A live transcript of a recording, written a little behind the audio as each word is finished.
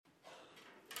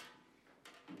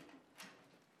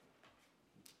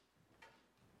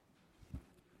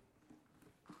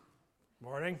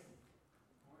Morning.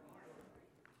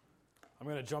 I'm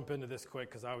going to jump into this quick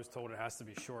because I was told it has to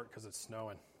be short because it's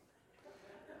snowing.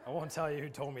 I won't tell you who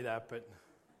told me that, but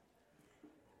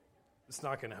it's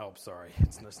not going to help, sorry.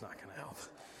 It's not going to help.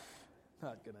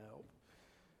 Not going to help.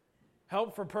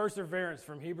 Help for perseverance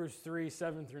from Hebrews 3,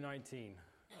 7 through 19.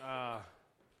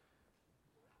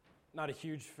 Not a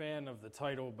huge fan of the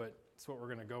title, but it's what we're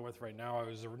going to go with right now. I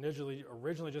was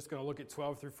originally just going to look at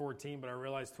 12 through 14, but I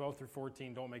realized 12 through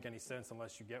 14 don't make any sense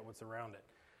unless you get what's around it.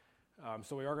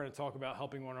 So we are going to talk about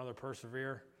helping one another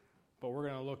persevere, but we're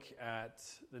going to look at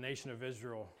the nation of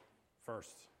Israel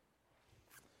first.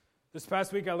 This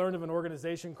past week I learned of an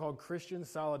organization called Christian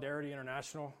Solidarity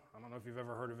International. I don't know if you've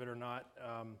ever heard of it or not.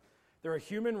 They're a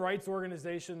human rights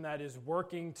organization that is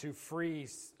working to free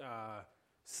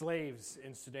slaves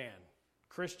in Sudan.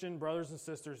 Christian brothers and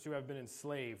sisters who have been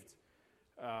enslaved,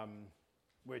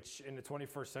 which in the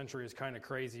 21st century is kind of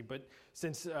crazy. But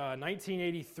since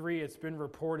 1983, it's been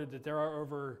reported that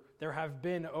there have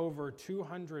been over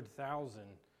 200,000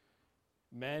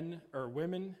 men or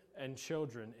women and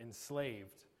children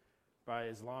enslaved by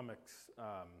Islam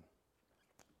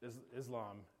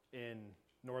in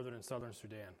northern and southern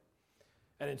Sudan.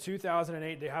 And in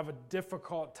 2008, they have a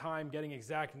difficult time getting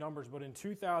exact numbers, but in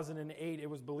 2008, it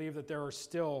was believed that there are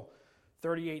still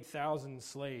 38,000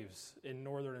 slaves in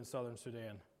northern and southern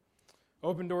Sudan.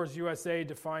 Open Doors USA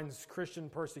defines Christian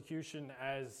persecution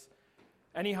as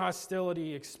any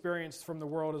hostility experienced from the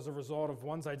world as a result of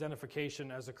one's identification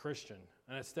as a Christian.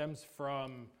 And it stems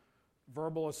from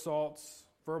verbal assaults,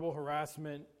 verbal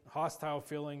harassment, hostile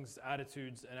feelings,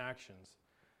 attitudes, and actions.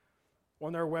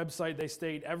 On their website, they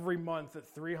state every month that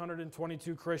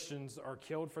 322 Christians are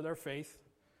killed for their faith,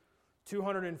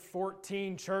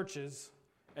 214 churches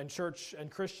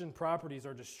and Christian properties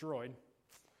are destroyed,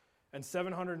 and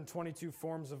 722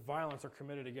 forms of violence are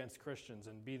committed against Christians,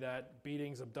 and be that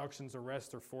beatings, abductions,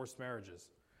 arrests, or forced marriages.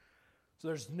 So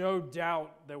there's no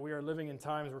doubt that we are living in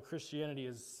times where Christianity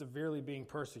is severely being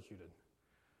persecuted.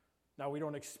 Now, we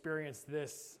don't experience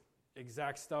this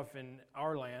exact stuff in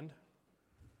our land,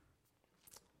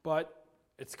 but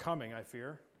it's coming, I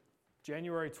fear.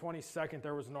 January 22nd,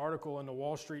 there was an article in the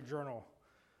Wall Street Journal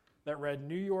that read,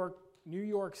 New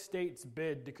York State's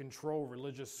bid to control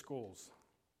religious schools.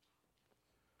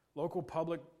 Local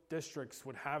public districts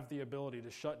would have the ability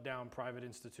to shut down private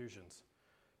institutions.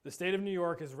 The state of New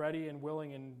York is ready and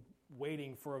willing and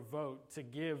waiting for a vote to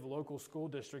give local school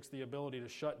districts the ability to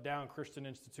shut down Christian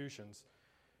institutions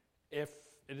if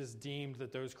it is deemed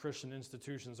that those Christian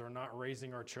institutions are not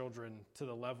raising our children to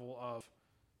the level of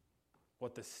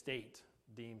what the state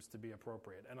deems to be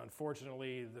appropriate. And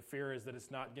unfortunately, the fear is that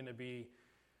it's not going to be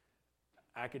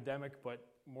academic, but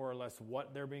more or less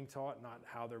what they're being taught, not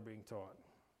how they're being taught.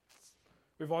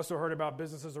 We've also heard about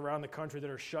businesses around the country that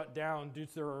are shut down due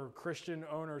to their Christian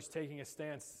owners taking a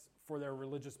stance for their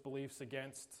religious beliefs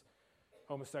against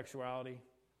homosexuality,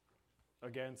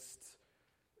 against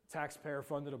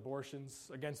taxpayer-funded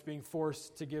abortions, against being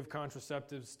forced to give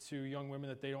contraceptives to young women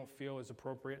that they don't feel is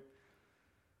appropriate.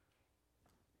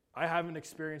 I haven't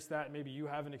experienced that. Maybe you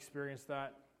haven't experienced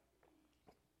that.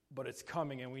 But it's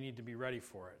coming, and we need to be ready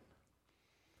for it.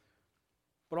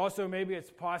 But also, maybe it's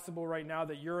possible right now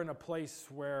that you're in a place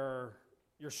where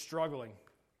you're struggling.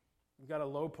 You've got a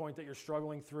low point that you're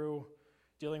struggling through,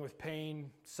 dealing with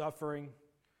pain, suffering,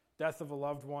 death of a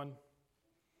loved one,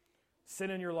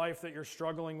 sin in your life that you're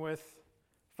struggling with,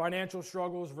 financial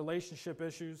struggles, relationship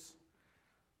issues.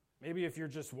 Maybe if you're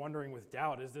just wondering with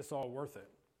doubt, is this all worth it?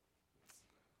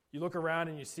 You look around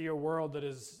and you see a world that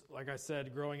is, like I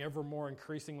said, growing ever more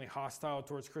increasingly hostile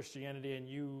towards Christianity, and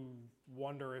you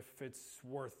wonder if it's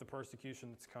worth the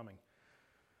persecution that's coming.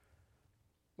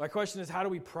 My question is, how do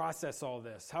we process all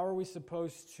this? How are we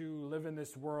supposed to live in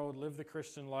this world, live the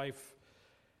Christian life,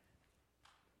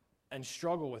 and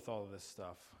struggle with all of this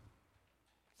stuff?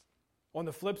 On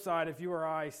the flip side, if you or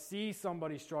I see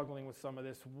somebody struggling with some of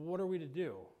this, what are we to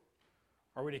do?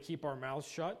 Are we to keep our mouths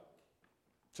shut?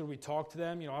 Should we talk to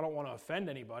them? I don't want to offend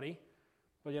anybody,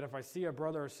 but yet if I see a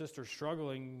brother or sister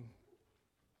struggling,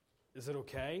 is it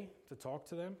okay to talk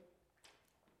to them?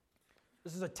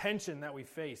 This is a tension that we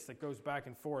face that goes back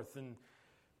and forth, and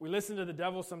we listen to the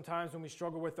devil sometimes when we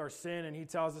struggle with our sin, and he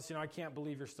tells us, I can't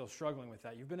believe you're still struggling with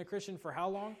that. You've been a Christian for how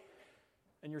long,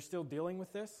 and you're still dealing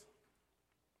with this?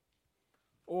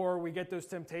 Or we get those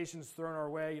temptations thrown our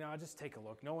way, just take a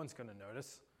look. No one's going to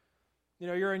notice.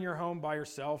 You're in your home by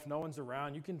yourself. No one's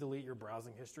around. You can delete your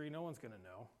browsing history. No one's going to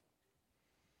know.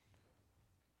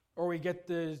 Or we get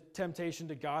the temptation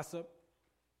to gossip.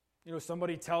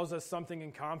 Somebody tells us something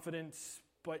in confidence,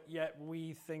 but yet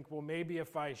we think, well, maybe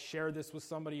if I share this with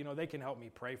somebody, they can help me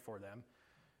pray for them.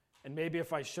 And maybe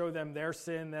if I show them their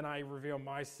sin, then I reveal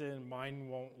my sin, mine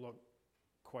won't look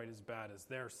quite as bad as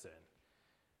their sin.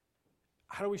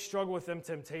 How do we struggle with them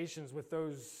temptations, with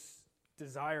those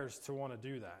desires to want to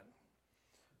do that?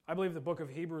 I believe the book of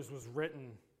Hebrews was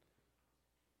written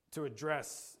to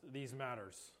address these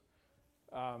matters.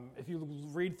 If you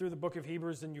read through the book of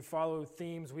Hebrews and you follow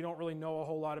themes, we don't really know a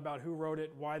whole lot about who wrote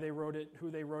it, why they wrote it, who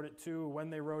they wrote it to, when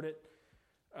they wrote it.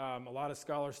 A lot of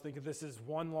scholars think of this as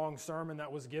one long sermon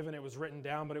that was given. It was written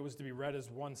down, but it was to be read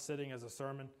as one sitting as a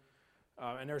sermon.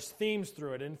 And there's themes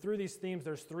through it. And through these themes,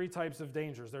 there's three types of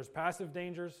dangers. There's passive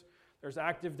dangers, there's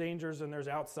active dangers, and there's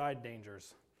outside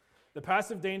dangers. The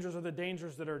passive dangers are the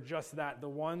dangers that are just that, the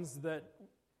ones that,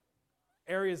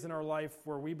 areas in our life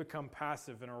where we become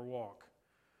passive in our walk,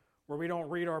 where we don't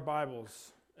read our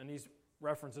Bibles. And these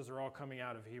references are all coming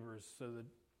out of Hebrews, so the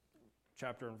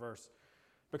chapter and verse.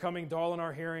 Becoming dull in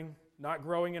our hearing, not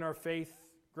growing in our faith,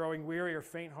 growing weary or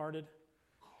faint-hearted.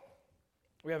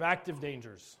 We have active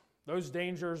dangers. Those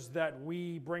dangers that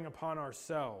we bring upon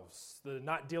ourselves, the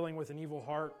not dealing with an evil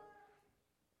heart,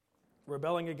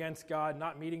 rebelling against God,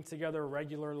 not meeting together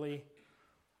regularly,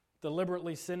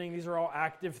 deliberately sinning. These are all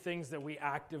active things that we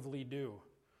actively do.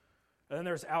 And then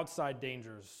there's outside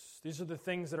dangers. These are the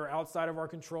things that are outside of our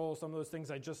control. Some of those things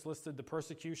I just listed, the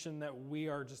persecution that we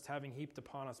are just having heaped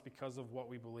upon us because of what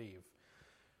we believe.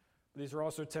 These are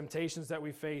also temptations that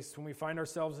we face when we find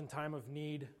ourselves in time of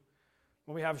need,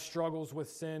 when we have struggles with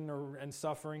sin and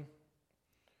suffering.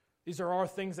 These are all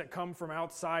things that come from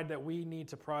outside that we need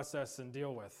to process and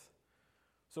deal with.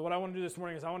 So what I want to do this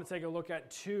morning is I want to take a look at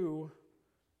two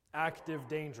active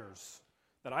dangers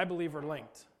that I believe are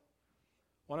linked.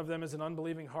 One of them is an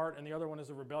unbelieving heart, and the other one is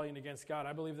a rebellion against God.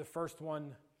 I believe the first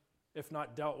one, if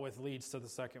not dealt with, leads to the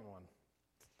second one.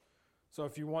 So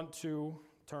if you want to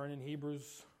turn in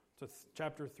Hebrews to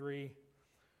chapter 3,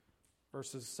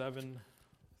 verses 7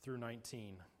 through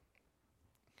 19.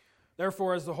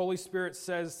 Therefore, as the Holy Spirit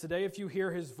says, today if you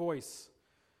hear his voice,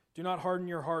 do not harden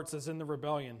your hearts as in the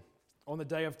rebellion, on the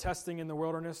day of testing in the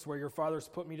wilderness, where your fathers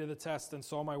put me to the test and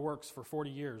saw my works for 40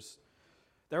 years.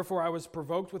 Therefore I was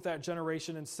provoked with that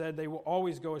generation and said, they will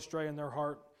always go astray in their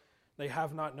heart. They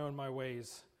have not known my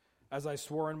ways. As I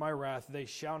swore in my wrath, they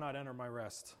shall not enter my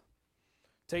rest.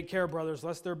 Take care, brothers,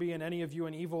 lest there be in any of you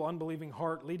an evil, unbelieving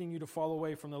heart, leading you to fall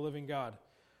away from the living God.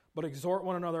 But exhort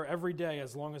one another every day,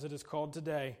 as long as it is called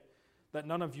today, that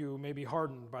none of you may be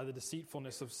hardened by the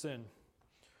deceitfulness of sin.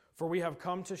 For we have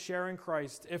come to share in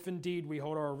Christ, if indeed we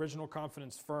hold our original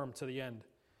confidence firm to the end.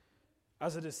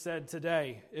 As it is said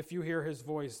today, if you hear his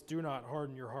voice, do not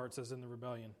harden your hearts as in the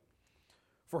rebellion.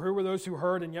 For who were those who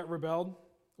heard and yet rebelled?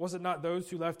 Was it not those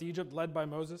who left Egypt led by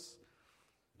Moses?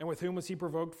 And with whom was he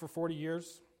provoked for 40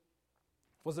 years?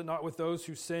 Was it not with those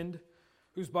who sinned,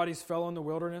 whose bodies fell in the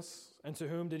wilderness? And to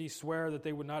whom did he swear that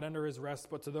they would not enter his rest,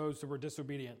 but to those who were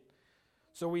disobedient?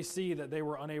 So we see that they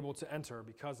were unable to enter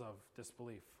because of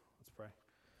disbelief. Let's pray.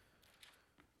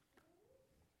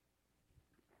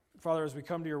 Father, as we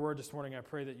come to your word this morning, I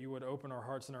pray that you would open our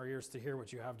hearts and our ears to hear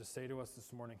what you have to say to us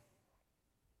this morning.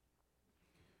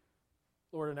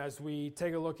 Lord, and as we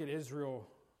take a look at Israel,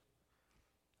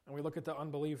 and we look at the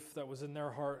unbelief that was in their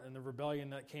heart and the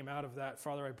rebellion that came out of that,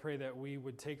 Father, I pray that we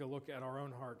would take a look at our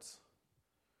own hearts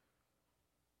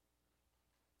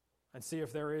and see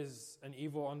if there is an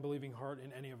evil, unbelieving heart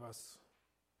in any of us.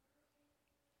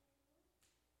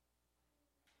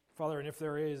 Father, and if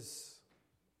there is,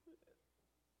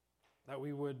 that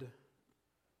we would,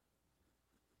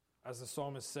 as the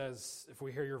psalmist says, if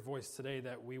we hear your voice today,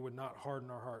 that we would not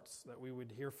harden our hearts, that we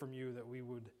would hear from you, that we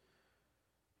would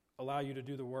allow you to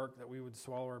do the work, that we would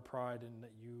swallow our pride, and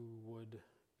that you would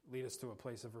lead us to a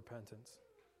place of repentance.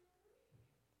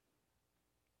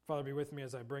 Father, be with me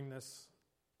as I bring this.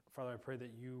 Father, I pray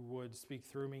that you would speak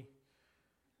through me,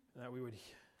 and that we would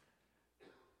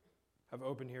have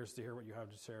open ears to hear what you have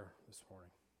to share this morning.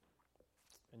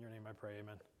 In your name I pray,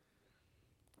 amen.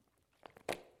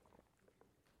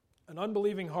 An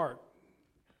unbelieving heart.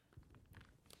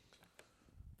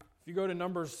 If you go to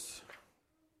Numbers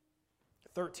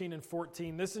 13 and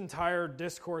 14, this entire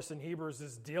discourse in Hebrews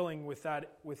is dealing with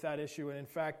that issue. And in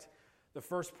fact, the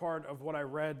first part of what I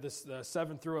read, this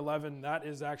 7 through 11, that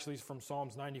is actually from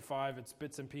Psalms 95. It's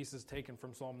bits and pieces taken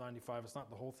from Psalm 95. It's not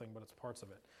the whole thing, but it's parts of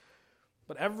it.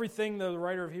 But everything the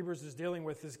writer of Hebrews is dealing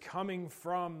with is coming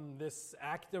from this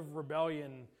active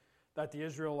rebellion that the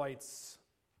Israelites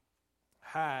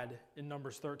had in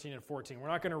Numbers 13 and 14. We're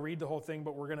not going to read the whole thing,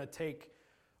 but we're going to take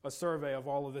a survey of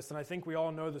all of this. And I think we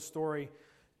all know the story.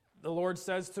 The Lord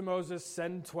says to Moses,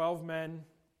 send 12 men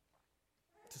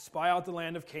to spy out the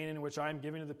land of Canaan, which I am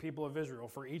giving to the people of Israel.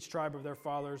 For each tribe of their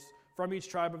fathers From each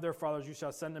tribe of their fathers you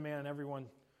shall send a man, and everyone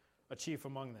a chief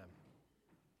among them.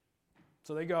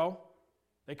 So they go,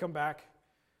 they come back,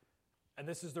 and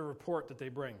this is the report that they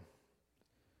bring.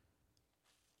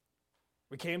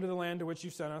 We came to the land to which you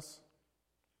sent us.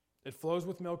 It flows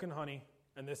with milk and honey,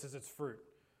 and this is its fruit.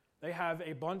 They have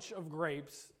a bunch of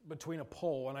grapes between a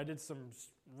pole, and I did some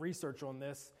research on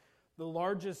this. The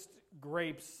largest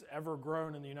grapes ever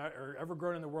grown in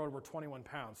the world were 21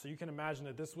 pounds. So you can imagine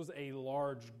that this was a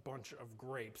large bunch of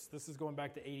grapes. This is going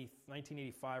back to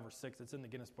 1985 or 6. It's in the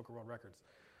Guinness Book of World Records.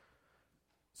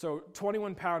 So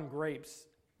 21-pound grapes,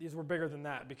 these were bigger than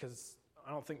that because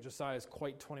I don't think Josiah is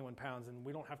quite 21 pounds, and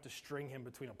we don't have to string him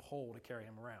between a pole to carry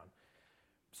him around.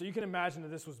 So you can imagine that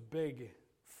this was big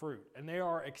fruit, and they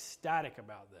are ecstatic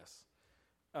about this.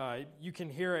 You can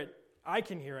hear it. I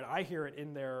can hear it. I hear it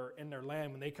in their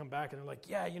land when they come back, and they're like,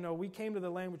 yeah, we came to the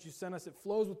land which you sent us. It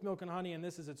flows with milk and honey, and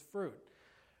this is its fruit.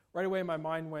 Right away, my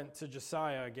mind went to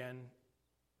Josiah again.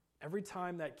 Every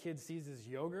time that kid sees his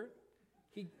yogurt,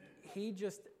 he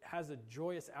just has a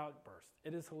joyous outburst.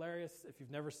 It is hilarious. If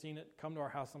you've never seen it, come to our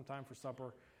house sometime for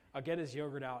supper. I'll get his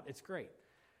yogurt out. It's great.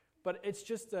 But it's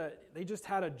just they just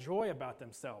had a joy about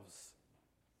themselves.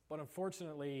 But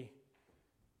unfortunately,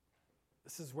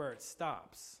 this is where it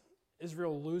stops.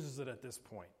 Israel loses it at this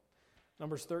point.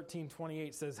 Numbers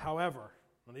 13:28 says, however,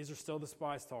 and these are still the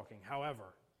spies talking,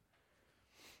 however,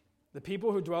 the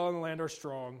people who dwell in the land are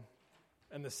strong,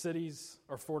 and the cities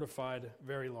are fortified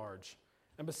very large.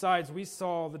 And besides, we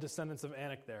saw the descendants of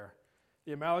Anak there.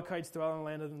 The Amalekites dwell in the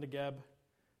land of the Negeb.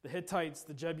 The Hittites,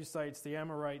 the Jebusites, the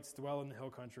Amorites dwell in the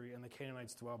hill country, and the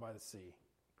Canaanites dwell by the sea.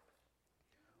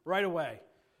 Right away,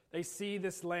 they see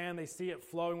this land, they see it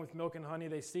flowing with milk and honey,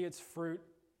 they see its fruit,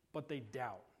 but they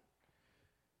doubt.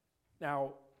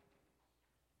 Now,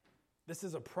 this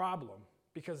is a problem,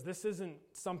 because this isn't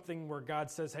something where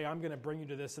God says, hey, I'm going to bring you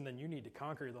to this, and then you need to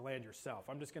conquer the land yourself.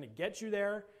 I'm just going to get you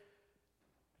there,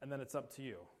 and then it's up to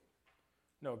you.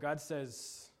 No, God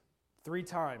says 3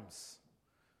 times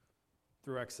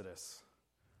through Exodus.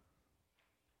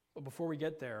 But before we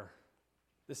get there,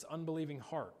 this unbelieving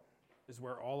heart is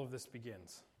where all of this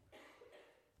begins.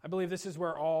 I believe this is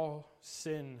where all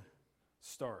sin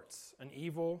starts, an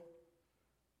evil,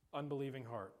 unbelieving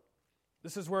heart.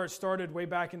 This is where it started way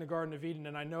back in the Garden of Eden,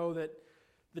 and I know that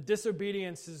the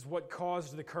disobedience is what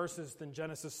caused the curses in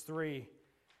Genesis 3,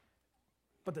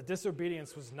 but the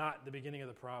disobedience was not the beginning of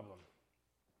the problem.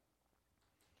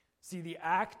 See, the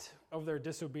act of their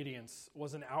disobedience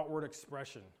was an outward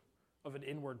expression of an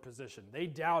inward position. They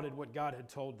doubted what God had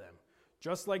told them,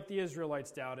 just like the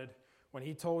Israelites doubted when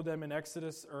he told them in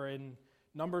Exodus or in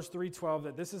Numbers 3:12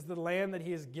 that this is the land that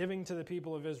he is giving to the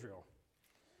people of Israel.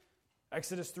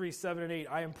 Exodus 3:7 and 8,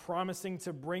 I am promising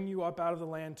to bring you up out of the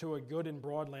land to a good and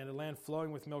broad land, a land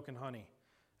flowing with milk and honey.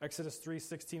 Exodus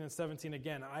 3:16 and 17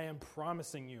 again, I am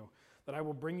promising you that I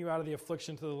will bring you out of the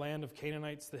affliction to the land of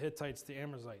Canaanites, the Hittites, the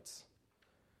Amorites.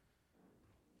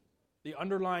 The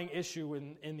underlying issue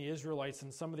in the Israelites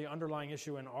and some of the underlying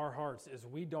issue in our hearts is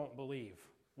we don't believe.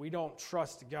 We don't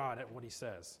trust God at what he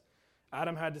says.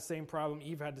 Adam had the same problem,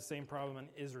 Eve had the same problem, and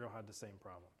Israel had the same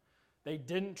problem. They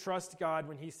didn't trust God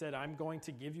when he said, I'm going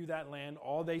to give you that land.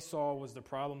 All they saw was the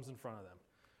problems in front of them.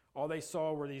 All they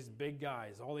saw were these big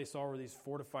guys. All they saw were these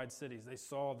fortified cities. They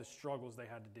saw the struggles they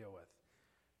had to deal with.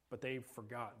 But they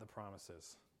forgot the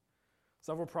promises.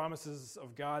 Several promises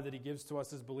of God that he gives to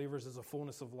us as believers is a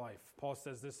fullness of life. Paul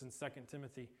says this in 2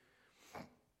 Timothy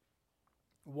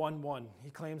 1:1. He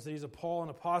claims that he's a Paul, an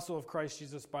apostle of Christ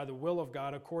Jesus by the will of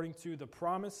God, according to the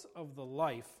promise of the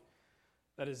life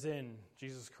that is in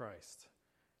Jesus Christ.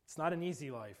 It's not an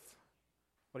easy life,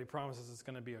 but he promises it's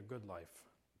going to be a good life.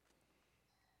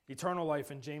 Eternal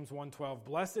life in James 1:12.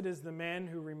 Blessed is the man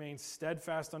who remains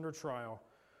steadfast under trial,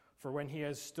 for when he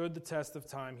has stood the test of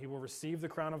time, he will receive the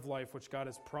crown of life which God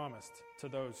has promised to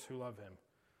those who love him.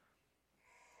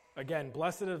 Again,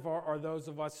 blessed are those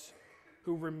of us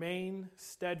who remain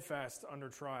steadfast under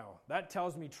trial. That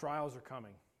tells me trials are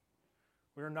coming.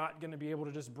 We're not going to be able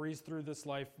to just breeze through this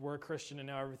life. We're a Christian and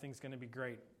now everything's going to be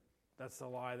great. That's a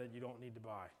lie that you don't need to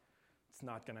buy. It's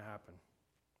not going to happen.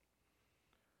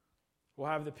 We'll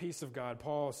have the peace of God.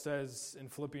 Paul says in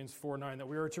Philippians 4:9 that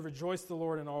we are to rejoice the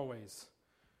Lord in all ways.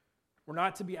 We're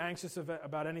not to be anxious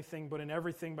about anything, but in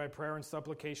everything by prayer and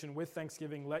supplication with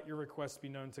thanksgiving, let your requests be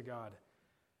known to God.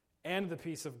 And the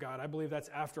peace of God. I believe that's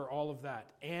after all of that.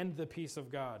 And the peace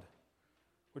of God,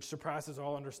 which surpasses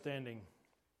all understanding,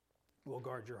 will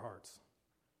guard your hearts.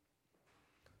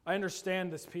 I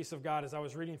understand this peace of God. As I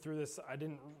was reading through this, I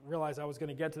didn't realize I was going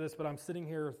to get to this, but I'm sitting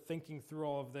here thinking through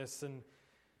all of this, and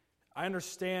I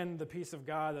understand the peace of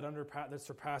God that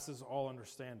surpasses all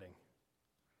understanding.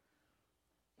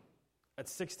 At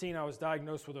 16, I was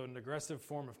diagnosed with an aggressive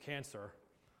form of cancer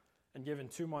and given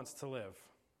 2 months to live.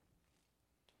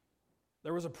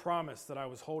 There was a promise that I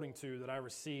was holding to that I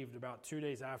received about 2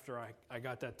 days after I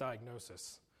got that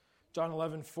diagnosis. John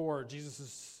 11:4,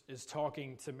 Jesus is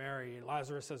talking to Mary.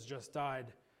 Lazarus has just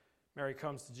died. Mary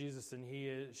comes to Jesus and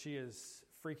she is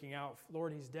freaking out.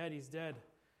 Lord, he's dead, he's dead.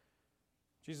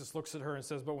 Jesus looks at her and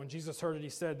says, but when Jesus heard it, he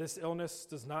said, this illness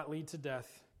does not lead to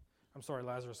death. I'm sorry,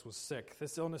 Lazarus was sick.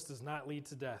 This illness does not lead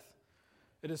to death.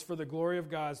 It is for the glory of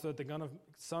God, so that the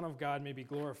Son of God may be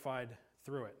glorified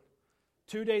through it.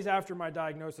 2 days after my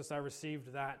diagnosis, I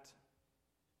received that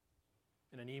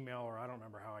in an email, or I don't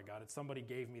remember how I got it. Somebody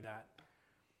gave me that.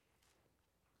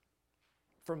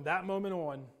 From that moment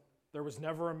on, there was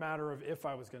never a matter of if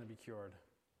I was going to be cured.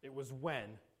 It was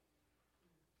when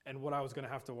and what I was going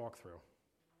to have to walk through.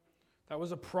 That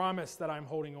was a promise that I'm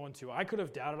holding on to. I could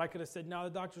have doubted. I could have said, no, the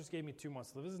doctors gave me 2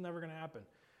 months to live. This is never going to happen.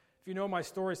 If you know my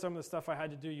story, some of the stuff I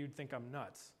had to do, you'd think I'm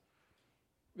nuts.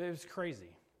 It was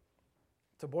crazy.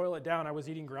 To boil it down, I was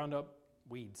eating ground up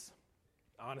weeds,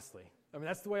 honestly. I mean,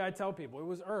 that's the way I tell people. It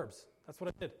was herbs. That's what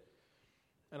I did.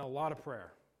 And a lot of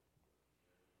prayer.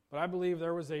 But I believe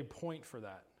there was a point for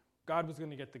that. God was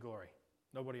going to get the glory.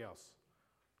 Nobody else.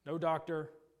 No doctor.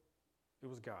 It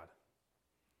was God.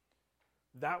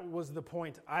 That was the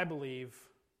point, I believe,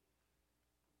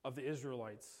 of the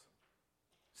Israelites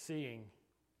seeing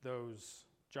those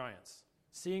giants,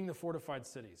 seeing the fortified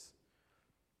cities.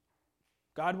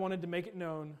 God wanted to make it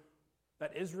known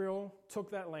that Israel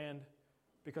took that land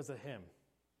because of him.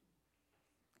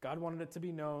 God wanted it to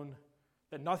be known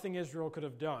that nothing Israel could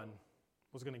have done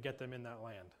was going to get them in that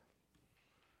land.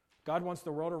 God wants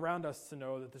the world around us to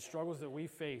know that the struggles that we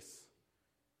face,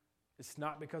 it's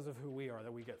not because of who we are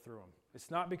that we get through them. It's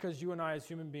not because you and I as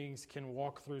human beings can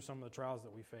walk through some of the trials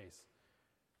that we face,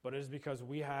 but it is because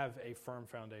we have a firm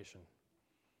foundation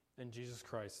in Jesus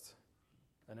Christ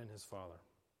and in his Father.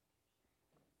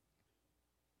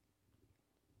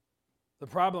 The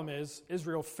problem is,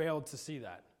 Israel failed to see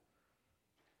that.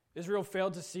 Israel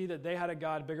failed to see that they had a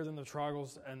God bigger than the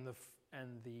struggles and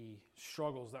the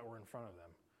struggles that were in front of them.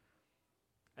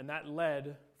 And that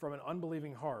led from an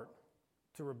unbelieving heart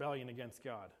to rebellion against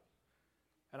God.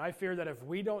 And I fear that if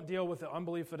we don't deal with the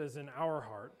unbelief that is in our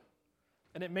heart,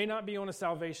 and it may not be on a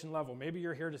salvation level, maybe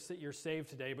you're here to sit, you're saved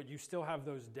today, but you still have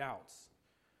those doubts.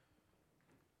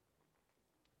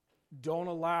 Don't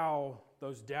allow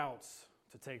those doubts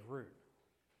to take root.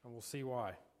 And we'll see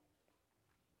why.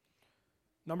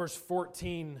 Numbers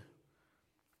 14,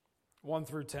 1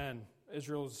 through 10.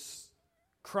 Israel's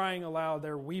crying aloud.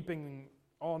 They're weeping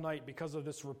all night because of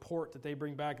this report that they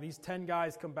bring back. These 10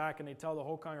 guys come back and they tell the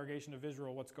whole congregation of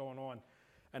Israel what's going on.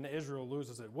 And Israel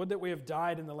loses it. Would that we have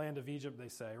died in the land of Egypt, they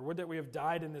say. Or would that we have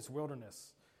died in this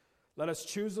wilderness. Let us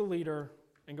choose a leader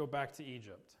and go back to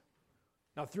Egypt.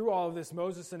 Now through all of this,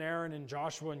 Moses and Aaron and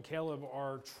Joshua and Caleb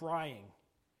are trying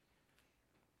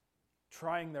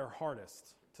their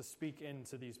hardest to speak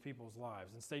into these people's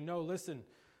lives and say, no, listen,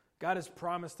 God has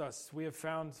promised us. We have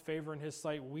found favor in his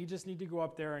sight. We just need to go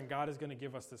up there and God is going to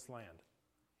give us this land.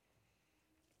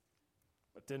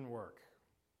 But it didn't work.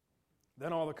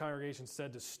 Then all the congregation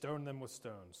said to stone them with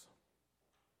stones.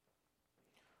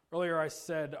 Earlier I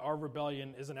said our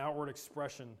rebellion is an outward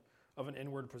expression of an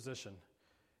inward position.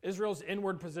 Israel's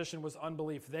inward position was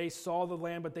unbelief. They saw the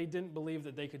land, but they didn't believe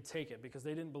that they could take it because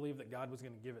they didn't believe that God was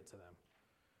going to give it to them.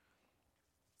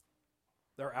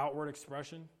 Their outward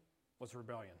expression was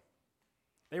rebellion.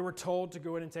 They were told to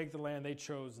go in and take the land. They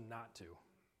chose not to.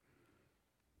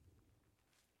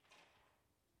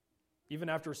 Even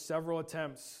after several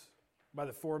attempts by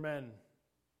the 4 men,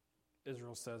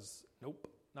 Israel says, nope,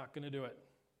 not going to do it.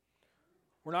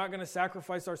 We're not going to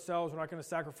sacrifice ourselves. We're not going to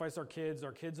sacrifice our kids.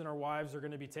 Our kids and our wives are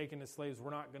going to be taken as slaves.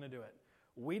 We're not going to do it.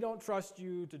 We don't trust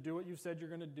you to do what you said you're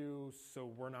going to do, so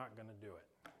we're not going to do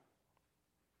it.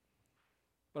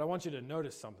 But I want you to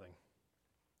notice something.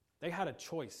 They had a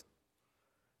choice.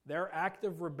 Their act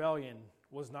of rebellion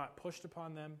was not pushed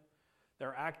upon them.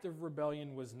 Their act of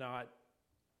rebellion was not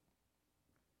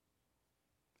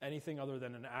anything other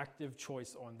than an active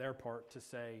choice on their part to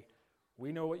say,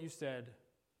 we know what you said,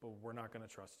 but we're not going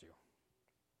to trust you.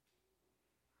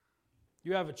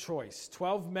 You have a choice.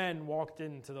 12 men walked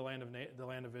into the land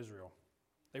of Israel.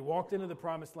 They walked into the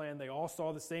promised land. They all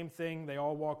saw the same thing. They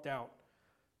all walked out.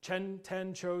 10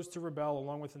 chose to rebel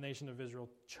along with the nation of Israel,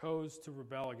 chose to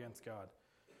rebel against God.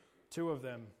 2 of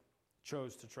them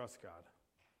chose to trust God.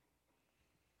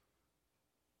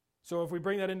 So if we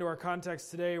bring that into our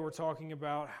context today, we're talking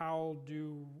about how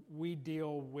do we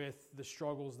deal with the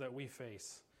struggles that we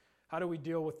face? How do we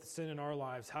deal with the sin in our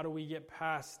lives? How do we get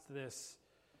past this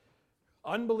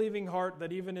unbelieving heart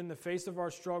that even in the face of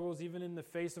our struggles, even in the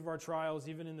face of our trials,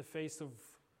 even in the face of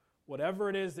whatever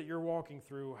it is that you're walking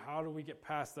through, how do we get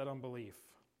past that unbelief?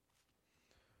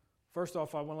 First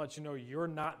off, I want to let you know you're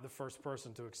not the first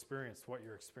person to experience what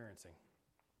you're experiencing.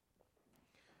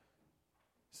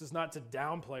 This is not to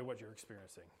downplay what you're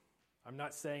experiencing. I'm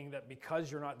not saying that because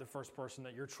you're not the first person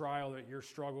that your trial, that your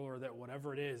struggle, or that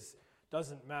whatever it is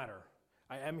doesn't matter.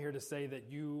 I am here to say that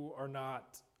you are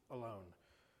not alone.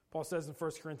 Paul says in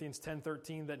 1 Corinthians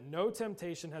 10:13 that no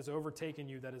temptation has overtaken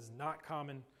you that is not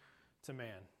common to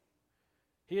man.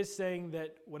 He is saying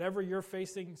that whatever you're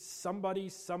facing, somebody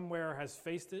somewhere has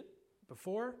faced it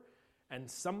before,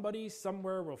 and somebody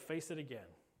somewhere will face it again.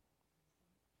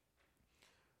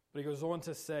 But he goes on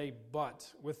to say,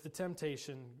 but with the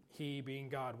temptation, he, being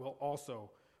God, will also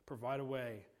provide a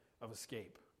way of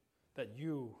escape, that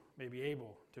you may be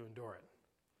able to endure it.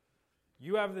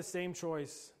 You have the same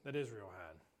choice that Israel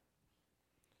had.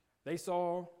 They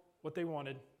saw what they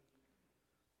wanted,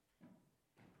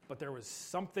 but there was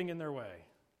something in their way.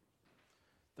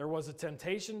 There was a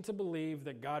temptation to believe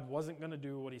that God wasn't going to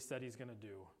do what he said he's going to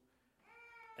do,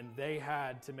 and they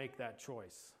had to make that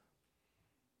choice.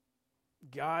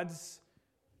 God's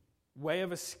way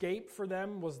of escape for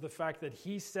them was the fact that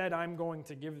he said, I'm going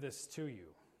to give this to you.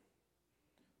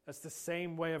 That's the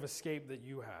same way of escape that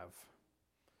you have.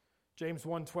 James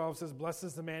 1:12 says, blessed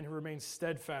is the man who remains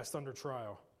steadfast under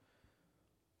trial.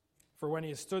 For when he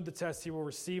has stood the test, he will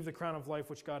receive the crown of life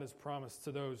which God has promised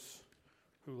to those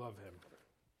who love him.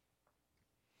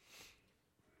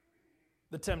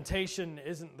 The temptation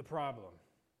isn't the problem.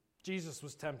 Jesus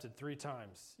was tempted 3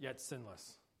 times, yet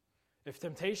sinless. If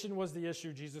temptation was the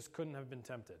issue, Jesus couldn't have been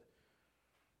tempted.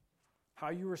 How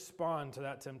you respond to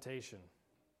that temptation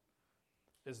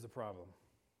is the problem.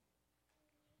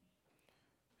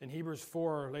 In Hebrews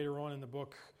 4, later on in the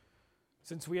book,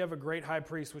 since we have a great high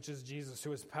priest, which is Jesus, who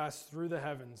has passed through the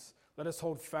heavens, let us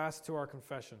hold fast to our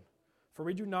confession. For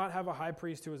we do not have a high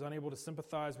priest who is unable to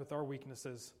sympathize with our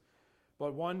weaknesses,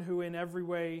 but one who in every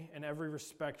way and every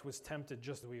respect was tempted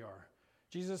just as we are.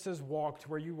 Jesus has walked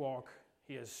where you walk.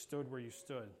 He has stood where you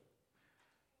stood.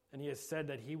 And he has said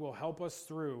that he will help us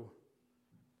through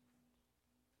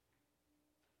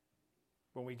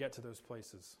when we get to those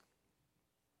places.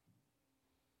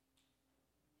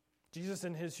 Jesus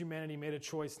in his humanity made a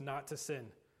choice not to sin.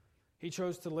 He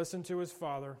chose to listen to his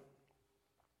Father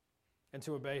and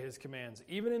to obey his commands.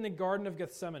 Even in the Garden of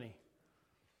Gethsemane,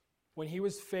 when he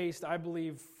was faced, I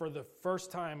believe, for the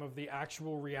first time of the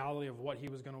actual reality of what he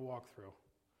was going to walk through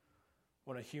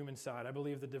on a human side. I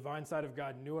believe the divine side of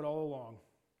God knew it all along.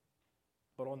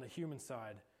 But on the human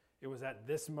side, it was at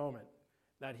this moment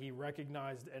that he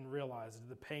recognized and realized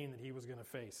the pain that he was going to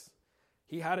face.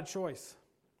 He had a choice.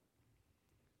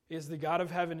 He is the God of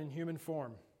heaven in human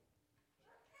form.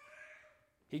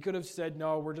 He could have said,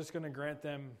 no, we're just going to grant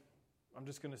them, I'm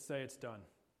just going to say it's done.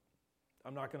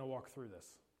 I'm not going to walk through this.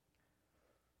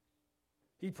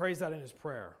 He prays that in his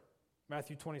prayer.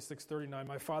 Matthew 26:39,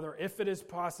 my Father, if it is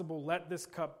possible, let this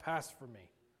cup pass from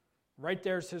me. Right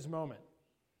there's his moment.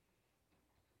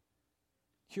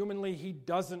 Humanly, he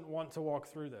doesn't want to walk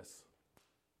through this.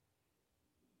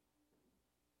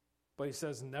 But he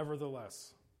says,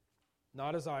 nevertheless,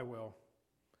 not as I will,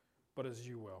 but as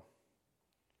you will.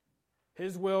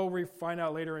 His will, we find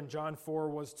out later in John 4,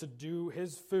 was to do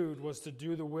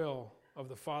the will of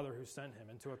the Father who sent him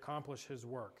and to accomplish his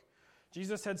work.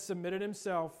 Jesus had submitted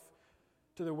himself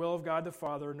to the will of God the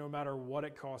Father no matter what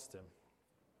it cost him.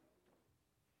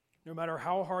 No matter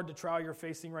how hard the trial you're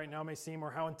facing right now may seem or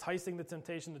how enticing the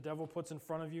temptation the devil puts in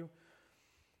front of you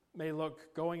may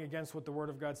look, going against what the Word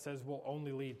of God says will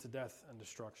only lead to death and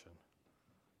destruction.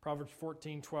 Proverbs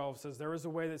 14:12 says, there is a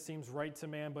way that seems right to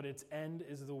man, but its end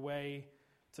is the way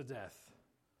to death.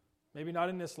 Maybe not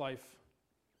in this life,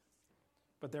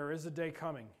 but there is a day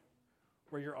coming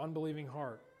where your unbelieving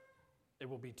heart, it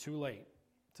will be too late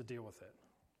to deal with it.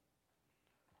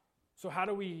 So how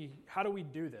do we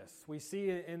do this? We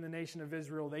see in the nation of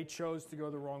Israel, they chose to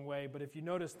go the wrong way, but if you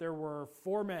notice, there were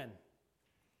 4 men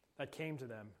that came to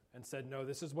them and said, no,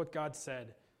 this is what God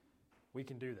said. We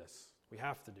can do this. We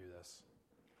have to do this.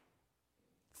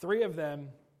 3 of them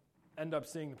end up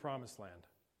seeing the promised land,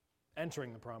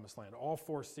 entering the promised land. All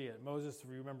 4 see it. Moses, if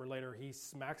you remember later, he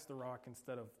smacks the rock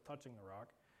instead of touching the rock.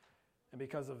 And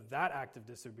because of that act of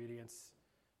disobedience,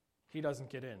 he doesn't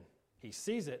get in. He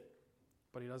sees it,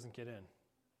 but he doesn't get in.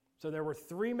 So there were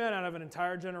 3 men out of an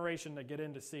entire generation that get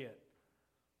in to see it.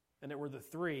 and it were the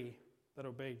three that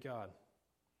obeyed God.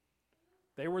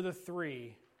 They were the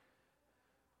three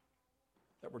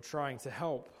that were trying to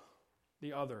help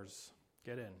the others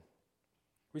get in.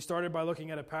 We started by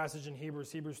looking at a passage in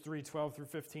Hebrews 3:12 through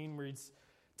 15 reads,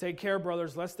 "Take care,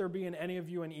 brothers, lest there be in any of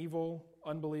you an evil,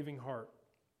 unbelieving heart,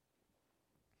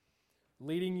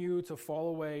 leading you to fall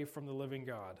away from the living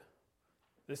God."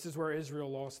 This is where Israel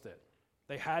lost it.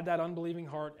 They had that unbelieving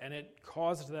heart, and it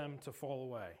caused them to fall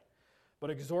away. "But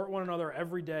exhort one another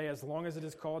every day, as long as it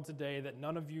is called today, that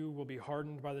none of you will be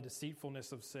hardened by the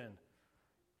deceitfulness of sin."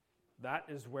 That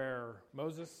is where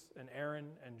Moses and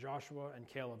Aaron and Joshua and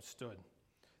Caleb stood.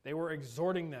 They were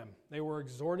exhorting them. They were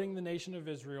exhorting the nation of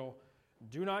Israel,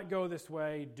 do not go this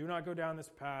way, do not go down this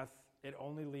path. It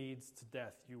only leads to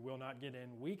death. You will not get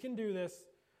in. We can do this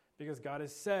because God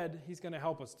has said he's going to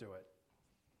help us do it.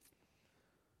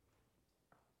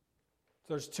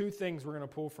 So there's two things we're going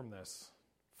to pull from this.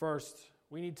 First,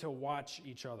 we need to watch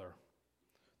each other.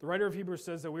 The writer of Hebrews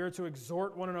says that we are to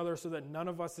exhort one another so that none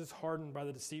of us is hardened by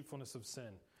the deceitfulness of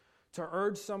sin. To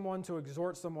urge someone, to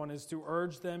exhort someone, is to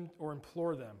urge them or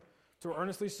implore them, to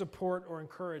earnestly support or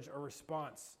encourage a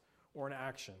response or an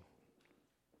action.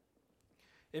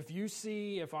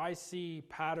 If I see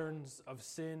patterns of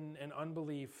sin and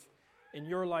unbelief in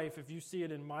your life, if you see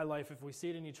it in my life, if we see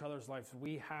it in each other's lives,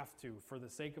 we have to, for the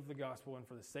sake of the gospel and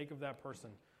for the sake of that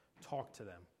person, talk to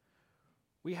them.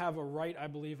 We have a right, I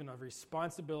believe, and a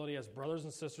responsibility as brothers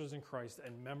and sisters in Christ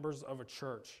and members of a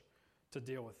church to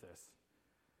deal with this.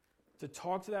 To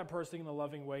talk to that person in a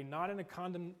loving way, not in a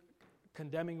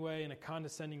condemning way, in a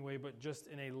condescending way, but just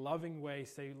in a loving way.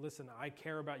 Say, listen, I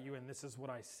care about you and this is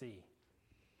what I see.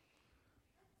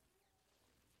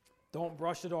 Don't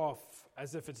brush it off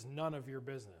as if it's none of your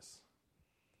business.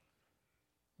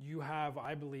 You have,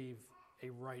 I believe,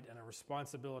 a right and a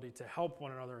responsibility to help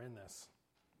one another in this.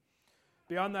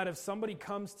 Beyond that, if somebody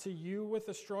comes to you with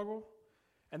a struggle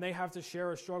and they have to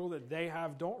share a struggle that they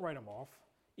have, don't write them off.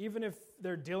 Even if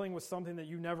they're dealing with something that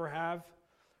you never have,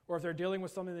 or if they're dealing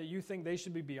with something that you think they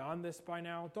should be beyond this by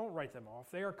now, don't write them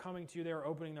off. They are coming to you. They are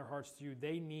opening their hearts to you.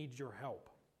 They need your help.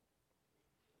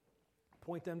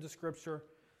 Point them to Scripture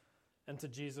and to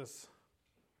Jesus.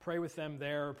 Pray with them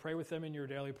there. Pray with them in your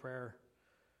daily prayer.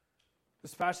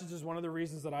 This passage is one of the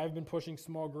reasons that I've been pushing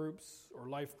small groups or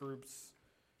life groups.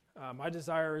 My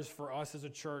desire is for us as a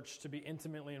church to be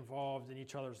intimately involved in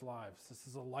each other's lives. This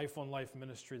is a life-on-life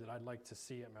ministry that I'd like to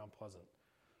see at Mount Pleasant,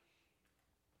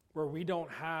 where we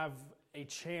don't have a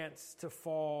chance to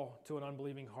fall to an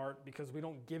unbelieving heart because we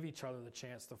don't give each other the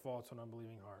chance to fall to an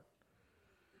unbelieving heart.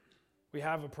 We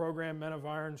have a program, Men of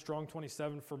Iron, Strong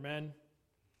 27 for men.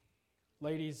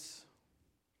 Ladies,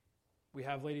 we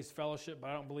have ladies fellowship, but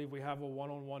I don't believe we have a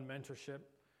one-on-one mentorship.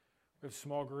 We have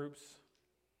small groups.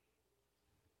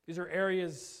 These are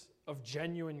areas of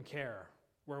genuine care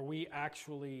where we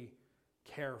actually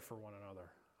care for one another.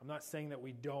 I'm not saying that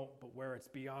we don't, but where it's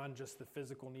beyond just the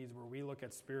physical needs, where we look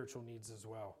at spiritual needs as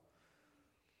well.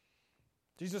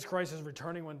 Jesus Christ is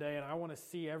returning one day, and I want to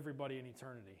see everybody in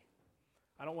eternity.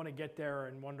 I don't want to get there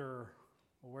and wonder,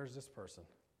 well, where's this person?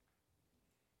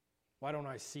 Why don't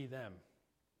I see them?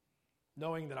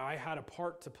 Knowing that I had a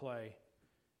part to play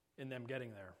in them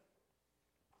getting there.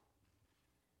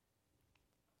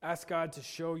 Ask God to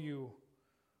show you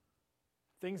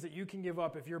things that you can give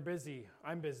up if you're busy.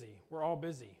 I'm busy. We're all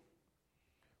busy.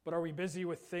 But are we busy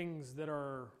with things that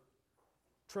are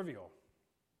trivial?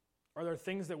 Are there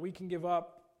things that we can give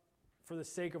up for the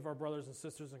sake of our brothers and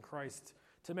sisters in Christ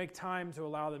to make time to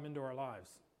allow them into our lives?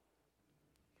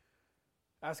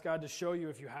 Ask God to show you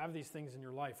if you have these things in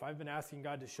your life. I've been asking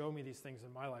God to show me these things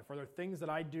in my life. Are there things that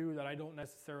I do that I don't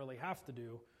necessarily have to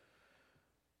do,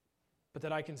 but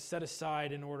that I can set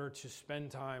aside in order to spend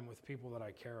time with people that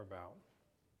I care about?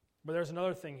 But there's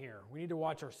another thing here. We need to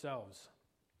watch ourselves.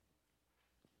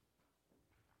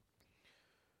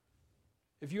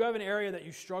 If you have an area that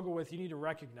you struggle with, you need to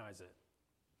recognize it.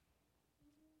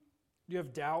 Do you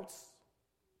have doubts?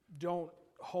 Don't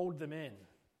hold them in.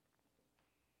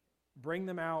 Bring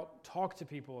them out. Talk to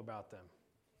people about them.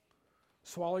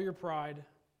 Swallow your pride.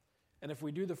 And if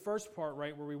we do the first part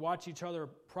right, where we watch each other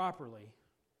properly,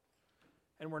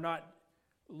 and we're not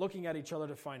looking at each other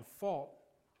to find fault,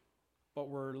 but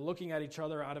we're looking at each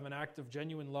other out of an act of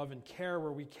genuine love and care,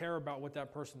 where we care about what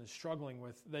that person is struggling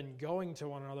with, then going to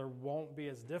one another won't be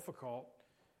as difficult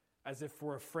as if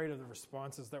we're afraid of the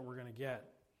responses that we're going to get.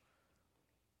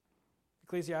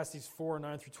 Ecclesiastes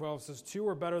 4:9-12 says, 2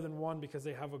 are better than one because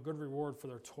they have a good reward for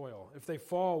their toil. If they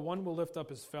fall, one will lift up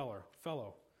his fellow.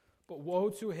 But woe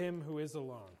to him who is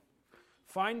alone.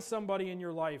 Find somebody in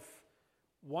your life,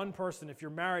 one person. If you're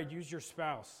married, use your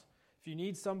spouse. If you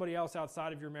need somebody else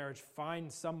outside of your marriage,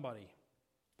 find somebody,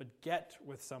 but get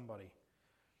with somebody.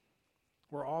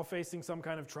 We're all facing some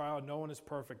kind of trial. No one is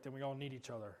perfect, and we all need each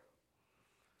other.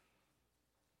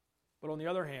 But on the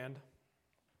other hand,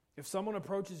 if someone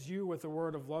approaches you with a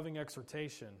word of loving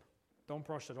exhortation, don't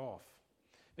brush it off.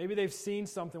 Maybe they've seen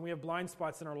something. We have blind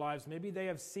spots in our lives. Maybe they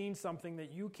have seen something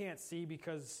that you can't see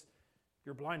because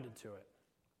you're blinded to it.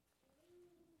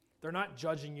 They're not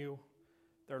judging you.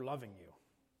 They're loving you.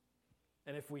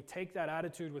 And if we take that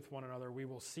attitude with one another, we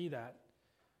will see that,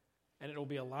 and it will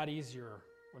be a lot easier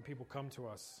when people come to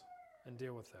us and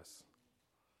deal with this.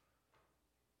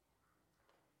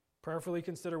 Prayerfully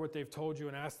consider what they've told you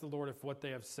and ask the Lord if what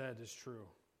they have said is true.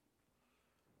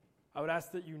 I would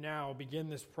ask that you now begin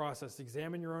this process.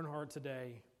 Examine your own heart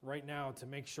today, right now, to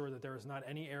make sure that there is not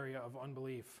any area of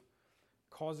unbelief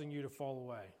causing you to fall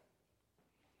away.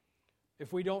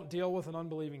 If we don't deal with an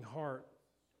unbelieving heart,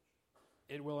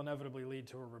 it will inevitably lead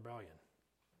to a rebellion.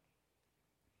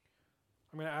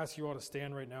 I'm going to ask you all to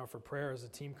stand right now for prayer as the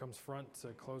team comes front to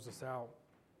close us out.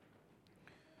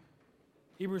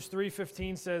 Hebrews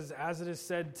 3:15 says, "As it is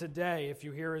said today, if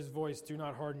you hear his voice, do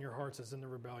not harden your hearts as in the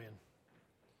rebellion."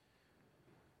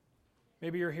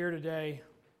 Maybe you're here today,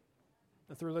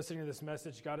 and through listening to this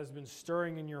message, God has been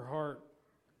stirring in your heart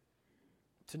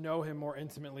to know him more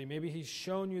intimately. Maybe he's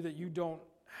shown you that you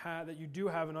do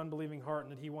have an unbelieving heart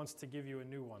and that he wants to give you a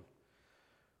new one.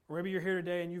 Or maybe you're here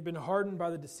today and you've been hardened by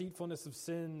the deceitfulness of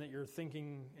sin that you're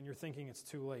thinking it's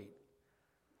too late.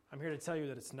 I'm here to tell you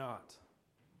that it's not.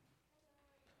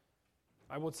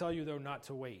 I will tell you, though, not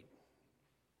to wait.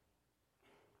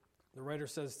 The writer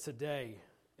says, today,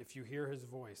 if you hear his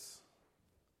voice.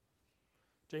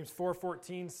 James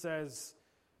 4:14 says,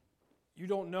 you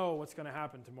don't know what's going to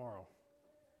happen tomorrow.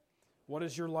 What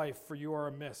is your life? For you are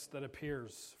a mist that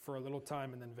appears for a little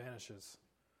time and then vanishes.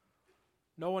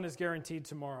 No one is guaranteed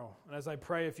tomorrow. And as I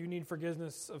pray, if you need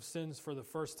forgiveness of sins for the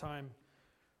first time,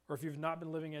 or if you've not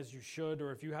been living as you should,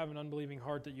 or if you have an unbelieving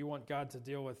heart that you want God to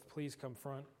deal with, please come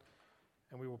front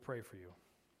and we will pray for you.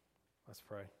 Let's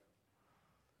pray.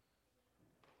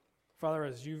 Father,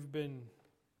 as you've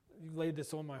laid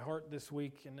this on my heart this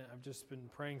week, and I've just been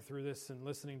praying through this and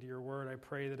listening to your word, I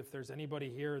pray that if there's anybody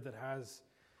here that has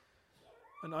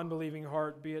an unbelieving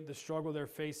heart, be it the struggle they're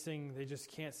facing, they just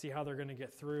can't see how they're going to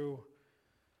get through,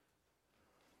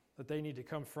 that they need to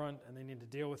come front and they need to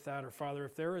deal with that. Or Father,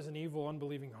 if there is an evil,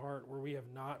 unbelieving heart where we have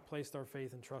not placed our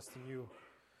faith and trust in you,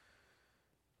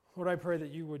 Lord, I pray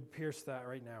that you would pierce that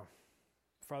right now.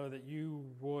 Father, that you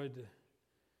would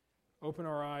open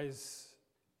our eyes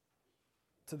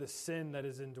to the sin that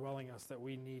is indwelling us, that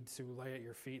we need to lay at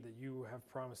your feet, that you have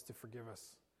promised to forgive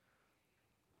us.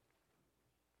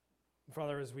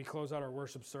 Father, as we close out our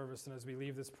worship service and as we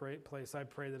leave this place, I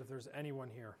pray that if there's anyone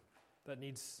here that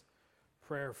needs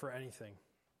prayer for anything,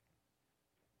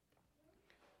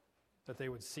 that they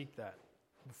would seek that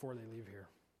before they leave here.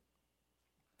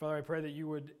 Father, I pray that you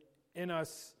would, in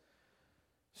us,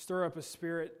 stir up a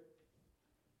spirit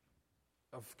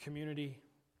of community,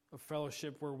 of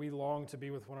fellowship, where we long to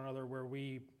be with one another, where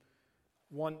we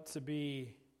want to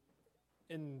be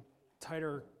in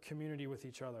tighter community with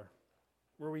each other,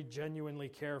 where we genuinely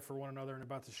care for one another and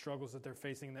about the struggles that they're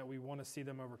facing, and that we want to see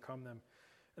them overcome them,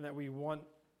 and that we want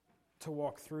to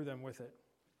walk through them with it.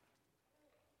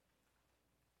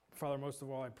 Father, most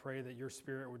of all, I pray that your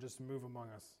Spirit would just move among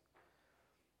us,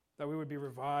 that we would be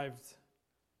revived,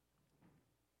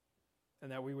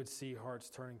 and that we would see hearts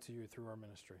turning to you through our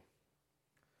ministry.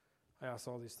 I ask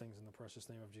all these things in the precious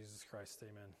name of Jesus Christ.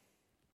 Amen.